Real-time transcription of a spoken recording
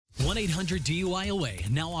1-800-DUI-OA,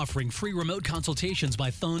 now offering free remote consultations by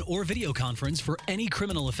phone or video conference for any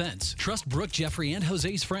criminal offense. Trust Brooke, Jeffrey, and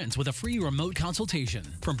Jose's friends with a free remote consultation.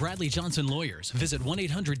 From Bradley Johnson Lawyers, visit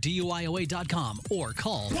 1-800-DUIOA.com or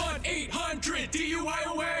call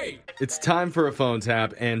 1-800-DUIOA. It's time for a phone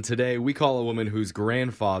tap, and today we call a woman whose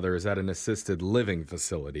grandfather is at an assisted living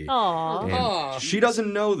facility. Aww. And she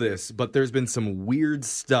doesn't know this, but there's been some weird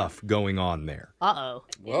stuff going on there. Uh-oh.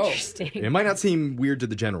 Whoa. Interesting. It might not seem weird to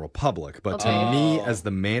the general public, but to me, as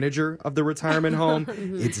the manager of the retirement home,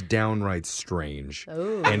 it's downright strange.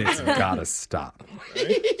 And it's gotta stop.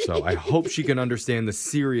 So I hope she can understand the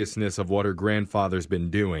seriousness of what her grandfather's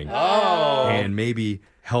been doing. And maybe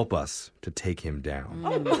help us to take him down.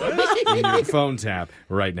 In your phone tap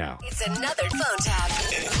right now. It's another phone tap.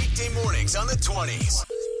 Weekday mornings on the 20s.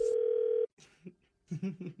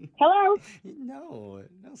 Hello? No,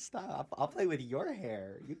 stop. I'll play with your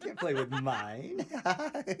hair. You can't play with mine.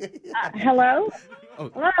 Hello? Oh,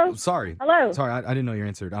 Hello? sorry. Hello? Sorry, I didn't know you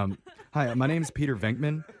answered. Hi, my name is Peter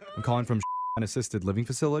Venkman. I'm calling from an assisted living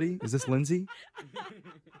facility. Is this Lindsay?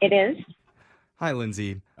 It is. Hi,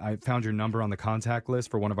 Lindsay. I found your number on the contact list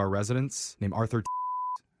for one of our residents named Arthur.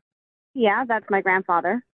 Yeah, that's my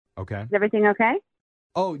grandfather. Okay. Is everything okay?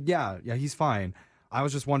 Oh, yeah, he's fine. I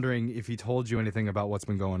was just wondering if he told you anything about what's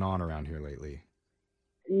been going on around here lately.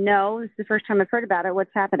 No, this is the first time I've heard about it.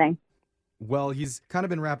 What's happening? Well, he's kind of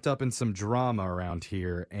been wrapped up in some drama around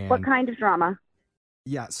here. And What kind of drama?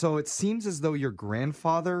 yeah, so it seems as though your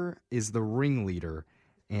grandfather is the ringleader,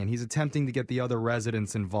 and he's attempting to get the other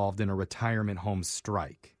residents involved in a retirement home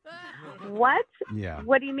strike. What? Yeah.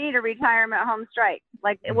 What do you mean a retirement home strike?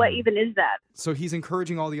 Like, what even is that? So he's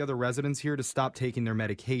encouraging all the other residents here to stop taking their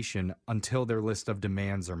medication until their list of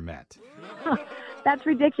demands are met. That's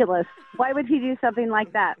ridiculous. Why would he do something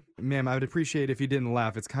like that? Ma'am, I would appreciate if you didn't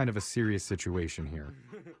laugh. It's kind of a serious situation here.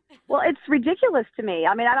 Well, it's ridiculous to me.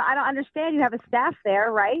 I mean, I don't understand. You have a staff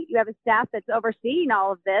there, right? You have a staff that's overseeing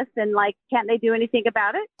all of this, and, like, can't they do anything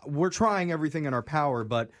about it? We're trying everything in our power,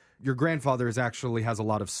 but your grandfather actually has a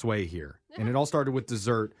lot of sway here. And it all started with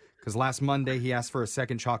dessert, because last Monday he asked for a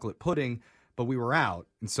second chocolate pudding, but we were out.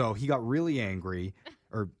 And so he got really angry.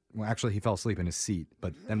 Well, actually, he fell asleep in his seat.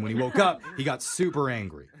 But then when he woke up, he got super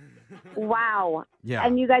angry. Wow. Yeah.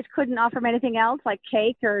 And you guys couldn't offer him anything else, like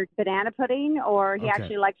cake or banana pudding, or he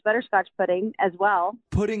actually likes butterscotch pudding as well?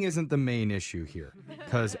 Pudding isn't the main issue here,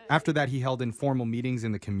 because after that he held informal meetings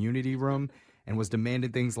in the community room and was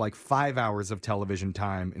demanding things like 5 hours of television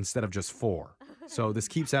time instead of just 4. So this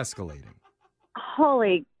keeps escalating.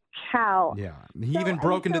 Holy cow. Yeah. He even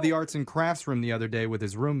broke into the arts and crafts room the other day with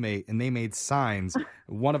his roommate, and they made signs.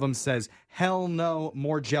 One of them says, "Hell no,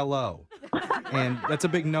 more Jell-O." And that's a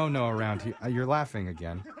big no-no around here. You're laughing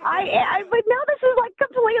again. But no, this is like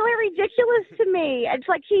completely ridiculous to me. It's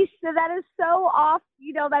like that is so off,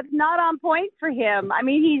 that's not on point for him. I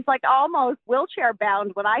mean, he's like almost wheelchair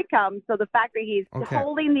bound when I come. So the fact that he's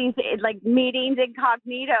holding these like meetings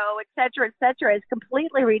incognito, et cetera, is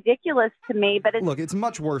completely ridiculous to me. But Look, it's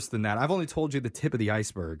much worse than that. I've only told you the tip of the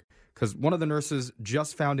iceberg, because one of the nurses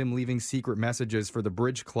just found him leaving secret messages for the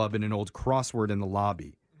bridge club in an old crossword in the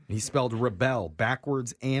lobby. He spelled rebel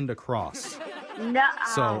backwards and across. No,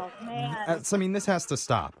 So, man. this has to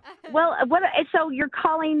stop. Well, so you're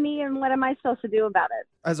calling me, and what am I supposed to do about it?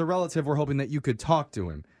 As a relative, we're hoping that you could talk to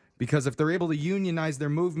him, because if they're able to unionize their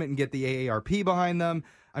movement and get the AARP behind them,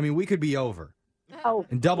 we could be over. Oh,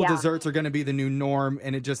 And double yeah. desserts are going to be the new norm,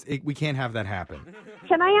 and we can't have that happen.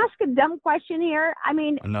 Can I ask a dumb question here? I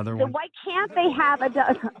mean, Another one? why can't they have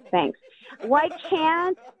thanks. Why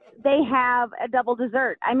can't they have a double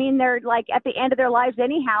dessert? I mean, they're like at the end of their lives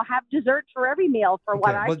anyhow. Have dessert for every meal for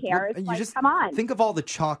what I care. It's like, come on. Think of all the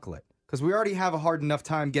chocolate, because we already have a hard enough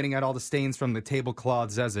time getting at all the stains from the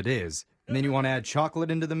tablecloths as it is. And then you want to add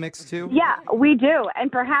chocolate into the mix too? Yeah, we do.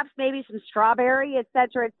 And perhaps maybe some strawberry, et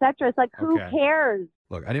cetera, et cetera. It's like, who cares?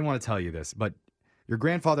 Look, I didn't want to tell you this, but your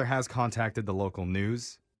grandfather has contacted the local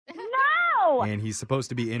news. No! And he's supposed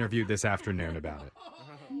to be interviewed this afternoon about it.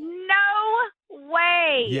 No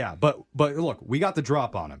way! Yeah, but look, we got the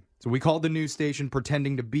drop on him. So we called the news station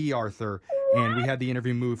pretending to be Arthur, and we had the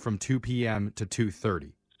interview moved from 2 p.m. to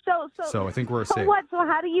 2:30. So I think we're safe. What? So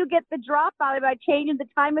how do you get the drop on it by changing the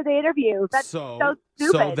time of the interview? That's so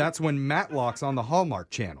stupid. So that's when Matlock's on the Hallmark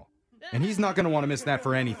Channel, and he's not going to want to miss that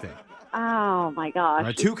for anything. Oh my gosh! All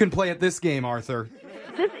right, 2 can play at this game, Arthur.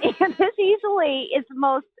 This easily is the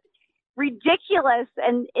most ridiculous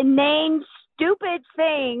and inane, stupid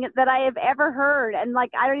thing that I have ever heard, and I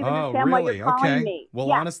don't even understand why you're calling me.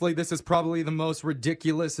 Well, honestly, this is probably the most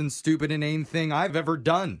ridiculous and stupid inane thing I've ever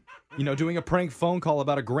done. Doing a prank phone call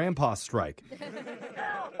about a grandpa strike.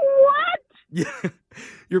 What? Yeah.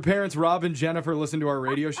 Your parents, Rob and Jennifer, listen to our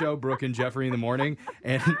radio show, Brooke and Jeffrey in the Morning,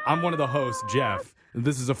 and I'm one of the hosts, Jeff.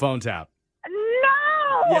 This is a phone tap.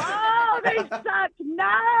 No! Yeah. Oh, they suck. No!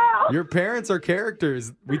 Your parents are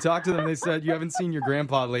characters. We talked to them. They said you haven't seen your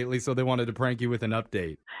grandpa lately, so they wanted to prank you with an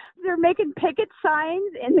update. They're making picket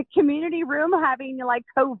signs in the community room, having like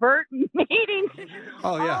covert meetings.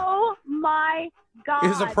 Oh, yeah. Oh, my God.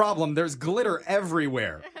 Here's a problem. There's glitter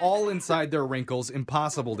everywhere, all inside their wrinkles,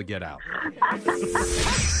 impossible to get out.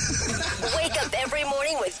 Wake up every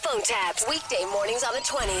morning with phone taps. Weekday mornings on the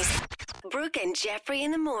 20s. Brooke and Jeffrey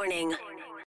in the Morning.